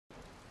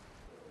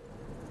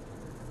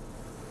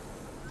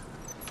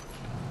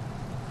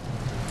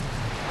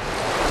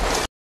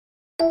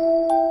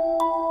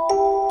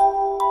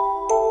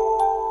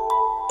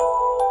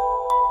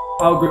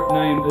Our group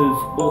name is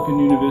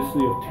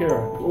University of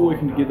Terror. We're all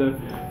working together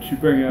to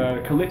bring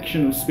a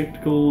collection of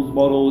spectacles,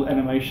 models,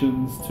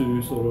 animations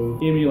to sort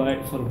of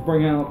emulate, sort of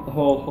bring out the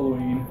whole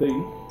Halloween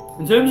theme.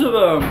 In terms of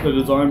the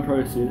design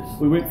process,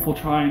 we went for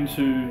trying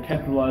to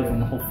capitalize on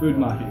the whole food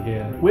market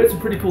here. We had some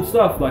pretty cool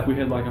stuff, like we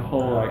had like a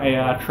whole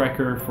AR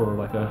tracker for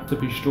like a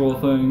sippy straw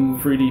thing,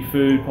 3D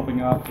food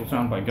popping up,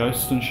 surrounded by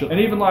ghosts and shit, and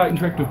even like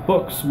interactive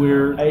books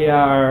where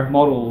AR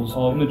models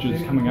of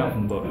images coming out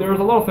from the book. There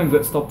was a lot of things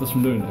that stopped us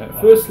from doing that.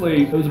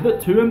 Firstly, it was a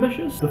bit too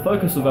ambitious. The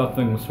focus of our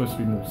thing was supposed to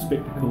be more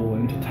spectacle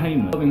and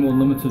entertainment, something more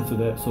limited to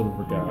that sort of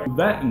regard. With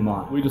that in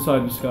mind, we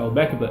decided to scale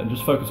back a bit and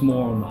just focus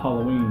more on the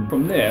Halloween.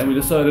 From there, we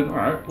decided,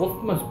 alright, what's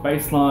the most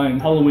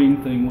baseline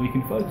Halloween thing we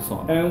can focus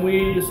on? And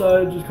we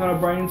decided to just kind of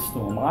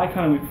brainstorm. I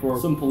kind of went for a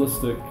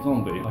simplistic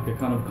zombie, like a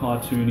kind of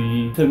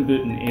cartoony, Tim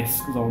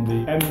Burton-esque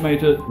zombie.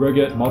 Animate it, rig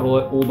it, model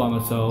it all by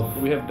myself.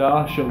 We have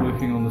Dasha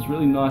working on this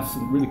really nice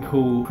and really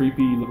cool,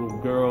 creepy little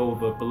girl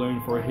with a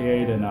balloon for a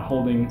head and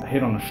holding a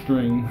head on a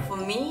string. For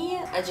me,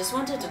 I just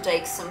wanted to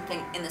take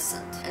something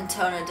innocent and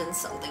turn it into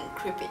something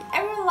creepy.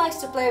 Everyone likes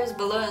to play with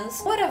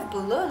balloons. What if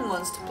Balloon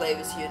wants to play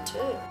with you too?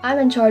 I'm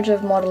in charge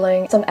of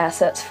modeling some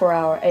assets for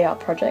our AR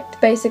project.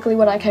 Basically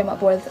what I came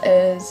up with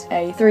is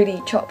a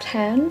 3D chopped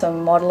hand,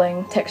 some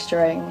modeling,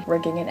 texturing,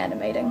 rigging and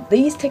animating.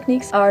 These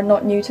techniques are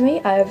not new to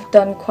me. I've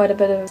done quite a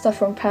bit of stuff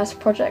from past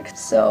projects,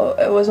 so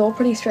it was all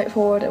pretty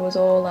straightforward. It was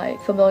all like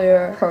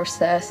familiar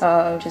process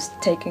of just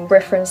taking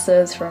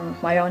references from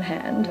my own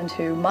hand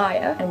into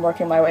Maya and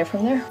working my way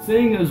from there.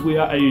 Seeing as we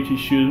are AUT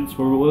students,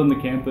 we're within the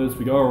campus,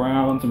 we go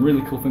around, some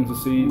really cool things to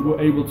see, we're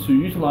able to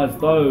utilise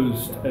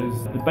those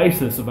as the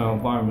basis of our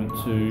environment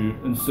to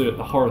insert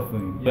the horror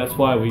theme. That's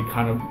why we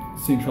kind of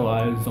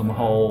centralised on the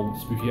whole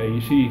spooky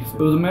AUT. It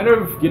was a matter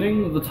of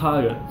getting the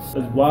targets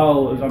as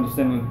well as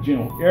understanding the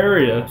general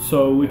area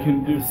so we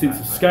can do a sense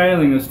of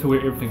scaling as to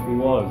where everything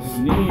was.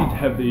 We need to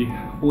have the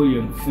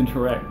audience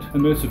interact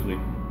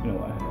immersively in a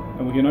way,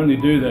 and we can only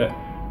do that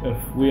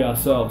if we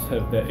ourselves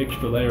have that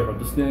extra layer of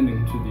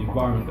understanding to the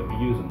environment that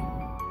we're using.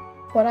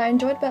 What I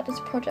enjoyed about this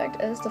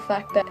project is the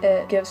fact that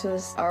it gives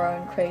us our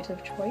own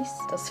creative choice,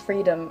 this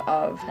freedom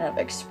of kind of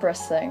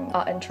expressing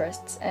our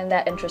interests, and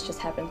that interest just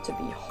happens to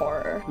be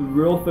horror. The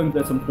real thing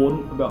that's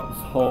important about this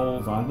whole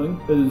design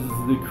thing is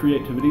the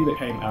creativity that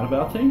came out of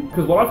our team.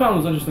 Because what I found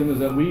was interesting is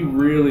that we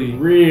really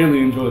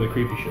enjoy the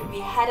creepy shit. We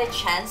had a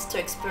chance to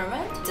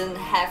experiment, didn't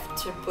have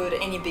to put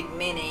any big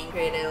meaning,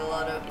 created a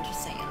lot of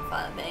interesting and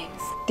fun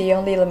things. The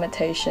only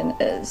limitation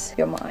is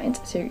your mind,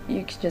 so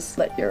you can just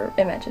let your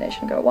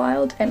imagination go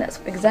wild, and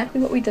that's exactly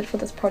what we did for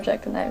this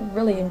project, and I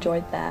really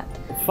enjoyed that.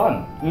 It's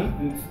fun,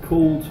 and it's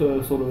cool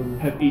to sort of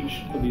have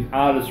each of these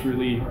artists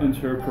really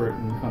interpret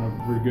and kind of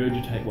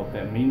regurgitate what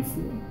that means to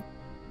them.